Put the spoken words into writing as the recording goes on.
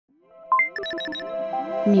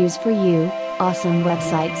Muse for you, awesome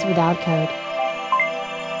websites without code.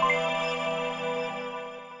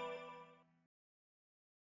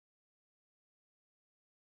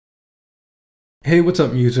 Hey, what's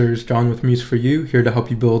up users? John with Muse for you, here to help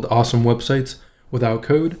you build awesome websites without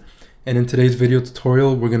code. And in today's video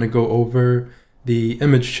tutorial, we're going to go over the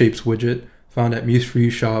image shapes widget found at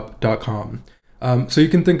museforyoushop.com. So you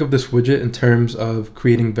can think of this widget in terms of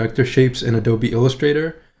creating vector shapes in Adobe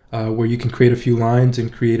Illustrator, where you can create a few lines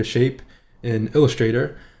and create a shape in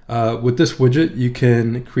Illustrator. With this widget, you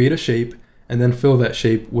can create a shape and then fill that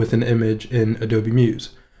shape with an image in Adobe Muse.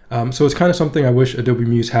 So it's kind of something I wish Adobe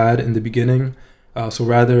Muse had in the beginning,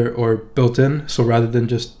 built in. So rather than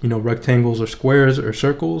just rectangles or squares or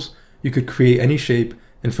circles, you could create any shape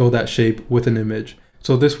and fill that shape with an image.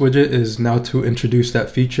 So this widget is now to introduce that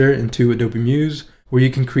feature into Adobe Muse, where you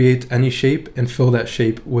can create any shape and fill that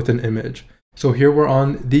shape with an image. So here we're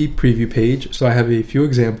on the preview page. So I have a few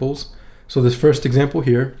examples. So this first example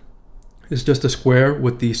here is just a square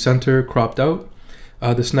with the center cropped out.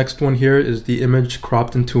 This next one here is the image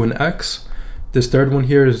cropped into an X. This third one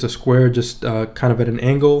here is a square just kind of at an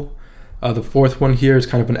angle. The fourth one here is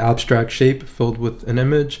kind of an abstract shape filled with an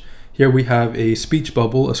image. Here we have a speech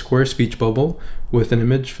bubble, a square speech bubble with an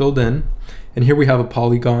image filled in. And here we have a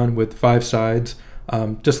polygon with 5 sides,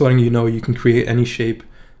 just letting you know you can create any shape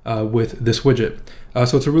with this widget.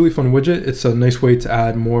 So it's a really fun widget. It's a nice way to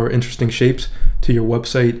add more interesting shapes to your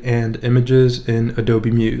website and images in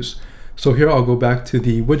Adobe Muse. So here I'll go back to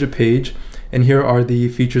the widget page, and here are the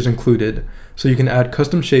features included. So you can add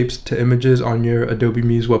custom shapes to images on your Adobe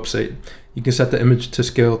Muse website. You can set the image to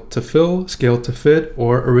scale to fill, scale to fit,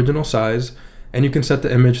 or original size, and you can set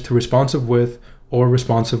the image to responsive width or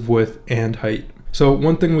responsive width and height. So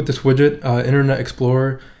one thing with this widget, Internet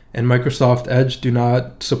Explorer and Microsoft Edge do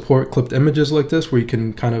not support clipped images like this, where you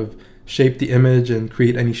can kind of shape the image and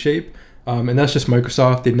create any shape. And that's just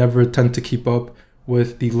Microsoft. They never tend to keep up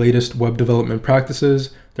with the latest web development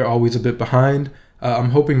practices. They're always a bit behind.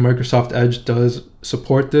 I'm hoping Microsoft Edge does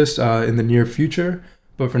support this in the near future.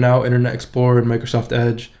 But for now, Internet Explorer and Microsoft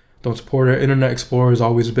Edge don't support it. Internet Explorer is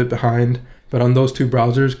always a bit behind. But on those two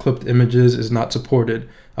browsers, clipped images is not supported.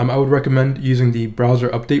 I would recommend using the browser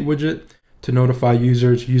update widget to notify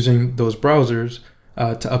users using those browsers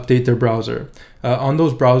to update their browser. On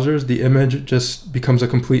those browsers, the image just becomes a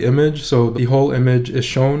complete image. So the whole image is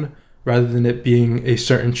shown rather than it being a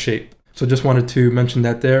certain shape. So just wanted to mention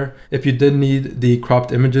that there. If you did need the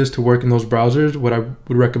cropped images to work in those browsers, what I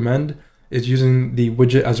would recommend is using the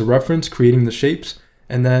widget as a reference, creating the shapes,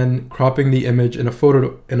 and then cropping the image in a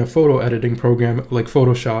photo editing program like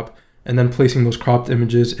Photoshop, and then placing those cropped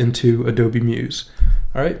images into Adobe Muse.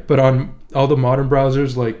 All right, but on all the modern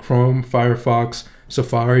browsers like Chrome, Firefox,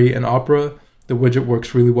 Safari, and Opera, the widget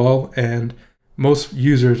works really well, and most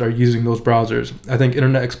users are using those browsers. I think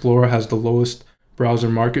Internet Explorer has the lowest browser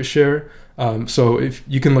market share. So if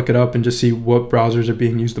you can look it up and just see what browsers are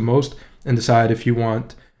being used the most and decide if you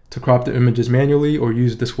want to crop the images manually or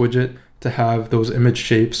use this widget to have those image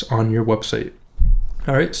shapes on your website.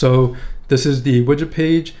 All right, so this is the widget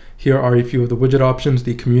page. Here are a few of the widget options,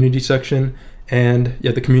 the community section, and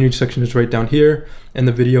yeah, the community section is right down here, and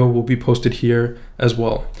the video will be posted here as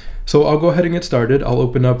well. So I'll go ahead and get started. I'll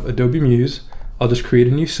open up Adobe Muse. I'll just create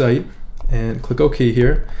a new site and click OK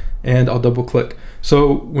here, and I'll double click.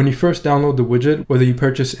 So when you first download the widget, whether you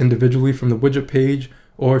purchase individually from the widget page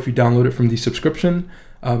or if you download it from the subscription,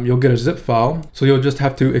 you'll get a zip file. So you'll just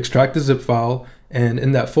have to extract the zip file, and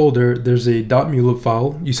in that folder there's a .mulib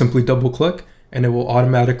file. You simply double click and it will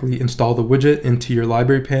automatically install the widget into your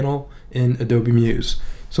library panel in Adobe Muse.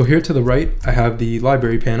 So here to the right I have the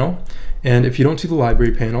library panel, and if you don't see the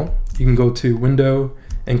library panel, you can go to Window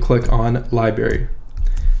and click on Library.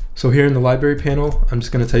 So here in the library panel, I'm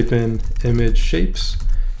just going to type in image shapes,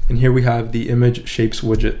 and here we have the image shapes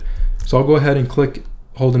widget. So I'll go ahead and click,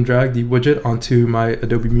 hold and drag the widget onto my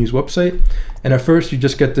Adobe Muse website. And at first you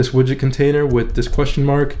just get this widget container with this question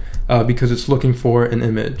mark because it's looking for an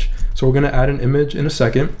image. So we're going to add an image in a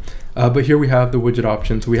second, but here we have the widget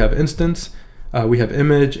options. We have instance, we have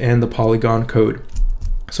image, and the polygon code.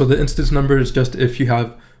 So the instance number is just if you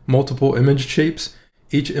have multiple image shapes,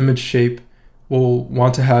 each image shape will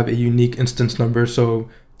want to have a unique instance number, so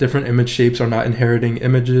different image shapes are not inheriting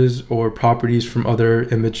images or properties from other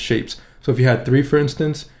image shapes. So if you had 3, for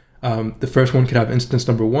instance, the first one could have instance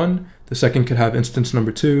number 1, the second could have instance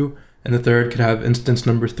number 2, and the third could have instance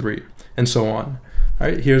number 3, and so on. All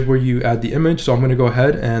right, here's where you add the image. So I'm going to go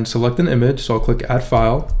ahead and select an image. So I'll click Add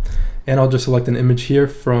File, and I'll just select an image here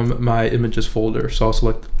from my images folder. So I'll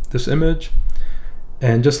select this image,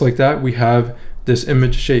 and just like that, we have this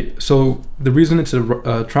image shape. So the reason it's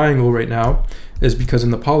a triangle right now is because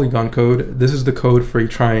in the polygon code, this is the code for a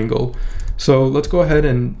triangle. So let's go ahead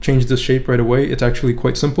and change this shape right away. It's actually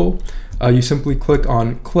quite simple. You simply click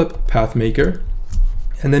on Clip Path Maker,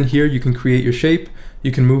 and then here you can create your shape.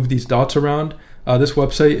 You can move these dots around. This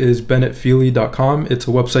website is bennettfeely.com. It's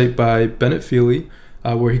a website by Bennett Feely,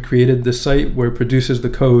 where he created this site where it produces the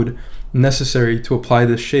code necessary to apply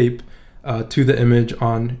this shape to the image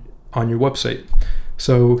on your website.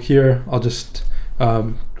 So here I'll just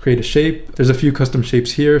create a shape. There's a few custom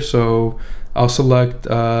shapes here, so I'll select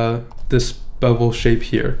this bevel shape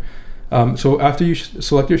here. So after you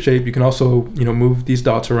select your shape, you can also move these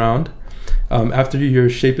dots around. After your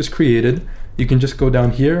shape is created, you can just go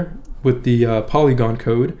down here with the polygon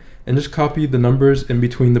code and just copy the numbers in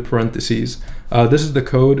between the parentheses. This is the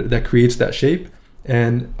code that creates that shape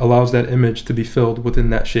and allows that image to be filled within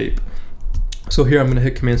that shape. So here I'm going to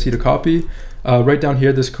hit Command C to copy. Right down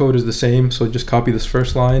here, this code is the same, so just copy this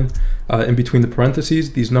first line in between the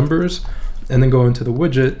parentheses, these numbers, and then go into the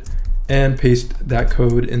widget and paste that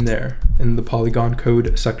code in there in the polygon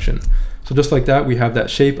code section. So just like that, we have that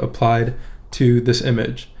shape applied to this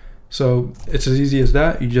image. So it's as easy as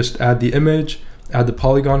that. You just add the image, add the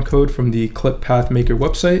polygon code from the Clip Path Maker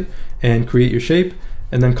website, and create your shape,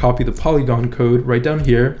 and then copy the polygon code right down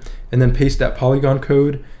here, and then paste that polygon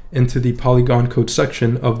code into the polygon code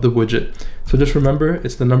section of the widget. So just remember,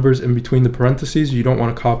 it's the numbers in between the parentheses. You don't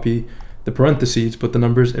want to copy the parentheses, but the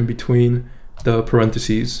numbers in between the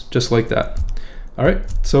parentheses, just like that. All right,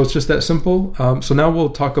 so it's just that simple. So now we'll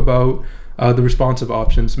talk about the responsive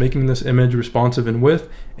options, making this image responsive in width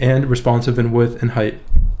and responsive in width and height.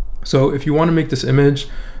 So if you want to make this image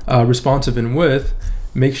responsive in width,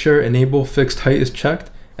 make sure enable fixed height is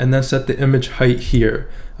checked, and then set the image height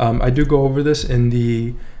here. I do go over this in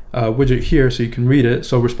the widget here so you can read it.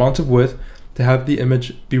 So responsive width, to have the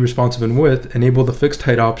image be responsive in width, enable the fixed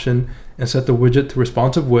height option and set the widget to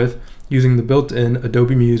responsive width using the built-in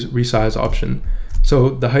Adobe Muse resize option. So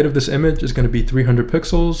the height of this image is going to be 300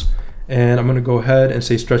 pixels, and I'm going to go ahead and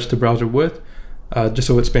say stretch to browser width, just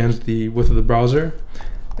so it spans the width of the browser.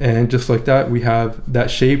 And just like that, we have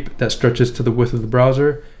that shape that stretches to the width of the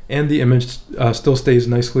browser, and the image still stays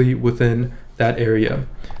nicely within that area.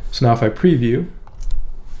 So now if I preview,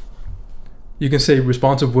 you can say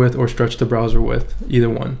responsive width or stretch to browser width, either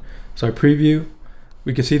one. So I preview,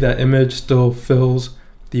 we can see that image still fills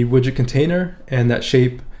the widget container, and that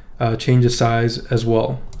shape changes size as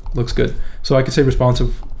well. Looks good. So I could say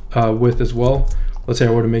responsive width as well. Let's say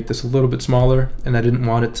I were to make this a little bit smaller and I didn't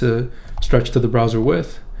want it to stretch to the browser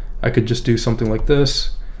width. I could just do something like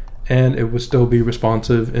this, and it would still be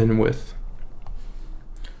responsive in width.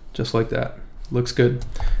 Just like that. Looks good.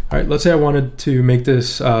 All right, let's say I wanted to make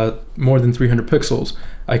this more than 300 pixels.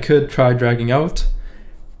 I could try dragging out,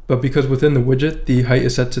 but because within the widget the height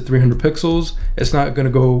is set to 300 pixels, it's not going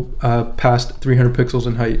to go past 300 pixels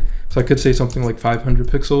in height. So I could say something like 500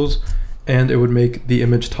 pixels, and it would make the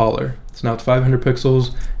image taller. So now it's 500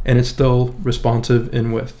 pixels, and it's still responsive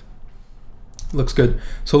in width. Looks good.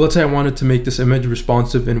 So let's say I wanted to make this image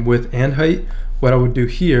responsive in width and height. What I would do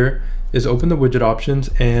here is open the widget options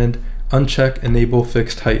and uncheck enable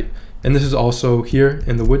fixed height. And this is also here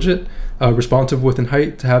in the widget, responsive width and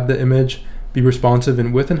height. To have the image be responsive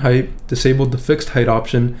in width and height, disable the fixed height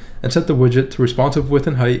option and set the widget to responsive width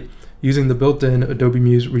and height using the built-in Adobe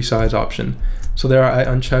Muse resize option. So there I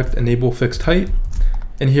unchecked enable fixed height,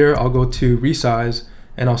 and here I'll go to resize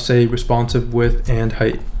and I'll say responsive width and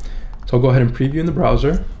height. So I'll go ahead and preview in the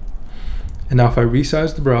browser, and now if I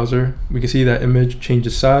resize the browser, we can see that image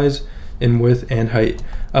changes size in width and height.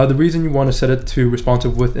 The reason you want to set it to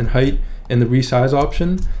responsive width and height in the resize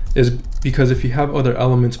option is because if you have other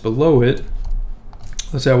elements below it,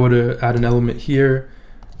 let's say I were to add an element here,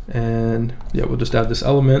 and yeah, we'll just add this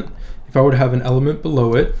element. If I were to have an element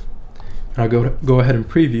below it, and I'll go ahead and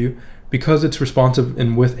preview, because it's responsive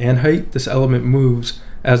in width and height, this element moves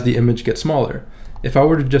as the image gets smaller. If I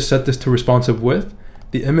were to just set this to responsive width,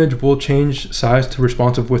 the image will change size to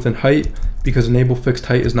responsive width and height because enable fixed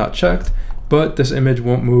height is not checked, but this image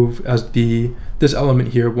won't move as this element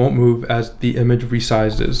here won't move as the image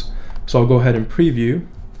resizes. So I'll go ahead and preview,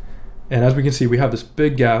 and as we can see, we have this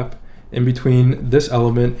big gap in between this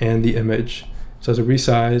element and the image. So as a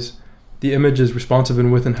resize, the image is responsive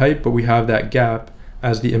in width and height, but we have that gap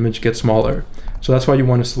as the image gets smaller. So that's why you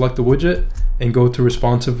want to select the widget and go to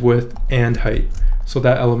responsive width and height, so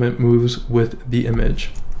that element moves with the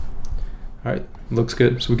image. All right, looks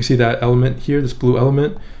good. So we can see that element here, this blue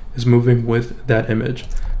element, is moving with that image.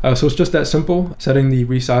 So it's just that simple, setting the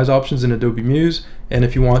resize options in Adobe Muse. And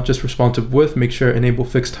if you want just responsive width, make sure enable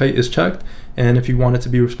fixed height is checked. And if you want it to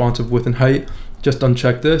be responsive width and height, just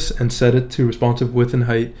uncheck this and set it to responsive width and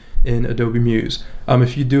height in Adobe Muse.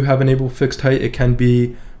 If you do have enable fixed height, it can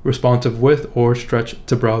be responsive width or stretch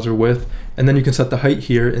to browser width. And then you can set the height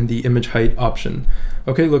here in the image height option.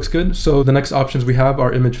 Okay, looks good. So the next options we have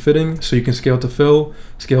are image fitting. So you can scale to fill,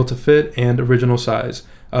 scale to fit, and original size.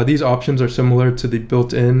 These options are similar to the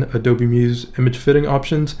built-in Adobe Muse image fitting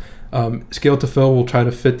options. Scale to fill will try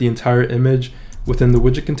to fit the entire image within the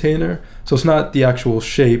widget container. So it's not the actual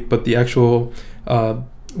shape, but the actual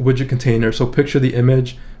widget container. So picture the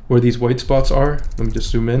image where these white spots are. Let me just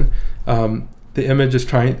zoom in. The image is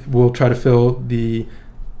will try to fill the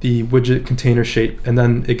widget container shape, and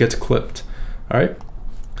then it gets clipped. All right.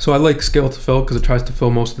 So I like scale to fill because it tries to fill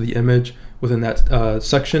most of the image within that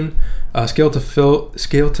section. Scale to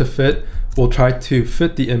fit will try to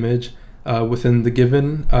fit the image within the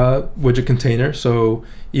given widget container. So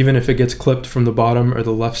even if it gets clipped from the bottom or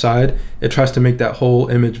the left side, it tries to make that whole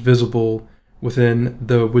image visible within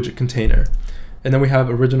the widget container. And then we have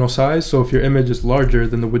original size. So if your image is larger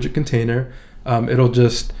than the widget container, it'll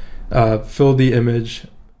just fill the image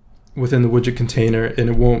within the widget container and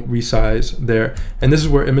it won't resize there. And this is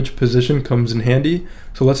where image position comes in handy.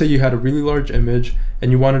 So let's say you had a really large image and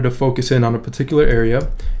you wanted to focus in on a particular area.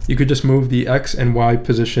 You could just move the X and Y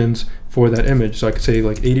positions for that image. So I could say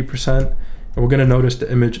like 80%, and we're gonna notice the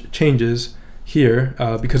image changes here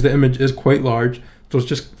because the image is quite large. So it's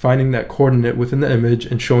just finding that coordinate within the image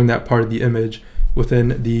and showing that part of the image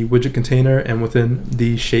within the widget container and within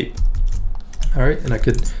the shape. All right, and I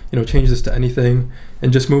could, change this to anything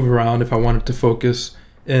and just move around if I wanted to focus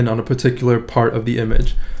in on a particular part of the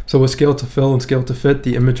image. So with scale to fill and scale to fit,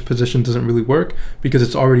 the image position doesn't really work because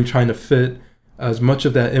it's already trying to fit as much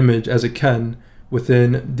of that image as it can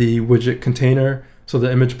within the widget container. So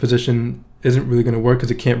the image position isn't really going to work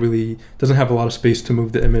because it doesn't have a lot of space to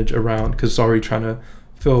move the image around because it's already trying to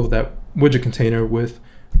fill that widget container with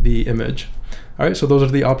the image. All right, so those are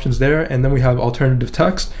the options there. And then we have alternative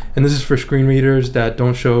text, and this is for screen readers that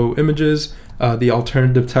don't show images. The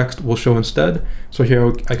alternative text will show instead. So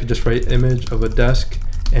here I could just write image of a desk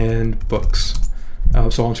and books.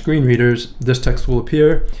 So on screen readers, this text will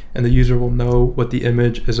appear and the user will know what the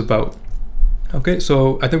image is about. Okay,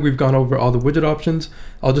 so I think we've gone over all the widget options.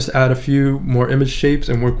 I'll just add a few more image shapes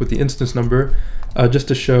and work with the instance number just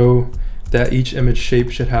to show that each image shape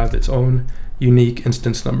should have its own unique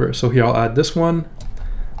instance number. So here I'll add this one.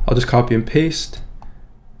 I'll just copy and paste,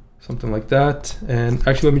 something like that. And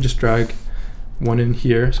actually, let me just drag one in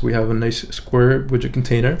here so we have a nice square widget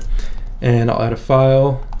container. And I'll add a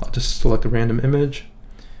file. I'll just select a random image.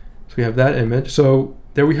 So we have that image. So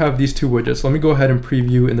there we have these two widgets. Let me go ahead and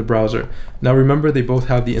preview in the browser. Now remember, they both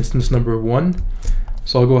have the instance number 1.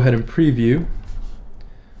 So I'll go ahead and preview.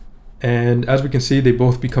 And as we can see, they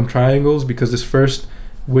both become triangles because this first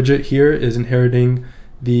widget here is inheriting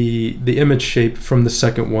the image shape from the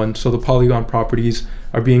second one. So the polygon properties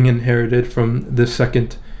are being inherited from the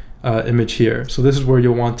second image here. So this is where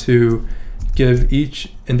you'll want to give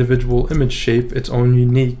each individual image shape its own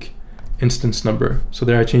unique instance number. So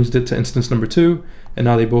there I changed it to instance number 2, and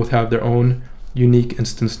now they both have their own unique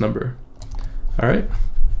instance number. All right,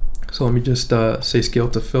 so let me just say scale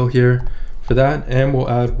to fill here for that, and we'll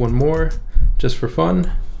add one more just for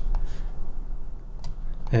fun.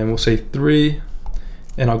 And we'll say 3,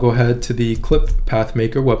 and I'll go ahead to the Clip Path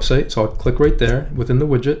Maker website. So I'll click right there within the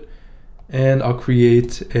widget, and I'll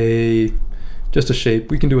create just a shape.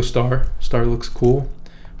 We can do a star. Star looks cool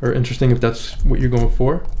or interesting if that's what you're going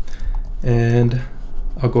for. And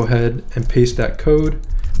I'll go ahead and paste that code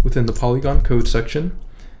within the polygon code section,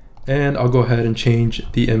 and I'll go ahead and change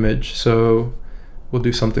the image. So we'll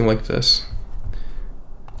do something like this,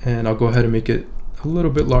 and I'll go ahead and make it a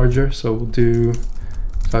little bit larger. So we'll do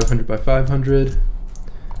 500 by 500.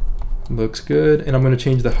 Looks good. And I'm going to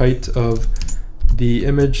change the height of the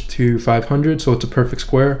image to 500 so it's a perfect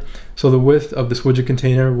square. So the width of this widget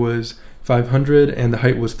container was 500 and the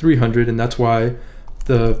height was 300, and that's why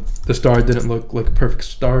the star didn't look like a perfect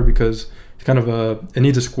star, because it's kind of it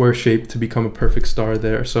needs a square shape to become a perfect star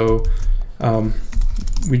there. So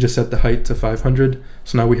we just set the height to 500.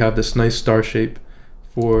 So now we have this nice star shape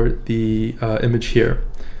for the image here.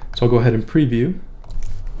 So I'll go ahead and preview.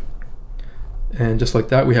 And just like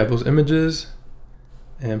that, we have those images,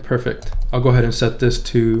 and perfect. I'll go ahead and set this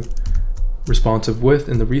to responsive width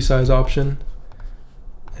in the resize option.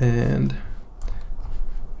 And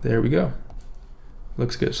there we go.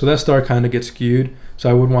 Looks good. So that star kind of gets skewed. So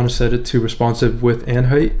I would want to set it to responsive width and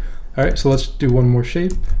height. All right, so let's do one more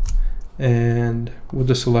shape. and we'll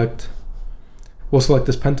select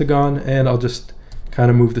this pentagon, and I'll just kind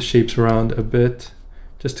of move the shapes around a bit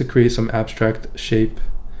just to create some abstract shape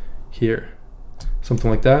here.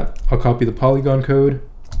 Something like that. I'll copy the polygon code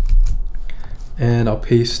and I'll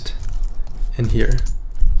paste in here.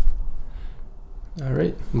 All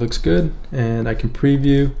right, looks good. And I can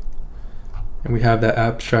preview and we have that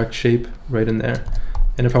abstract shape right in there.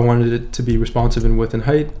 And if I wanted it to be responsive in width and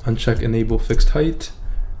height, uncheck enable fixed height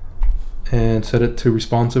and set it to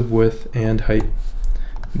responsive width and height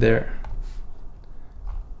there.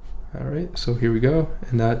 All right, so here we go,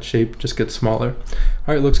 and that shape just gets smaller.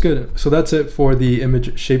 All right, looks good. So that's it for the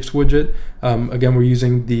image shapes widget. Again, we're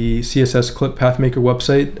using the CSS Clip Pathmaker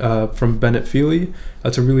website from Bennett Feely.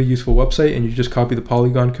 That's a really useful website, and you just copy the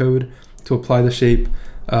polygon code to apply the shape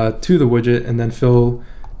to the widget, and then fill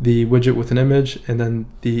the widget with an image, and then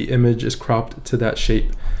the image is cropped to that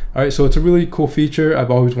shape. All right, so it's a really cool feature. I've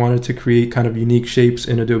always wanted to create kind of unique shapes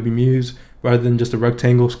in Adobe Muse rather than just a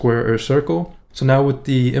rectangle, square, or a circle. So now with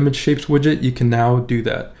the image shapes widget, you can now do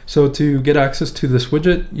that. So to get access to this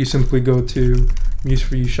widget, you simply go to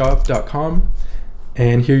museforYouShop.com,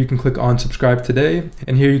 and here you can click on subscribe today,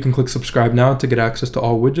 and here you can click subscribe now to get access to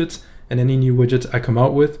all widgets and any new widgets I come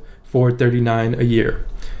out with for $39 a year.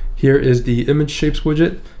 Here is the image shapes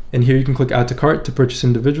widget, and here you can click add to cart to purchase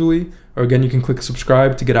individually, or again you can click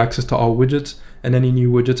subscribe to get access to all widgets and any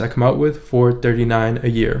new widgets I come out with for $39 a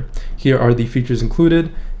year. Here are the features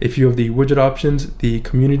included. If you have the widget options, the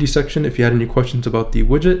community section if you had any questions about the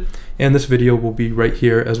widget, and this video will be right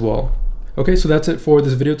here as well. Okay, so that's it for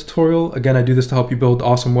this video tutorial. Again, I do this to help you build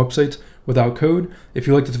awesome websites without code. If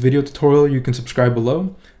you like this video tutorial, you can subscribe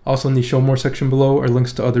below. Also in the show more section below are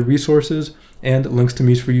links to other resources and links to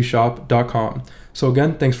museforYouShop.com. So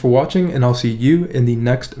again, thanks for watching, and I'll see you in the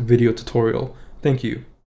next video tutorial. Thank you.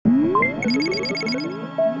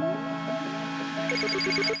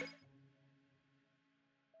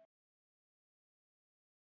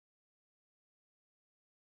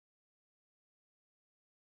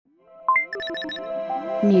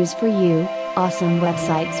 Muse for You, awesome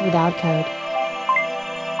websites without code.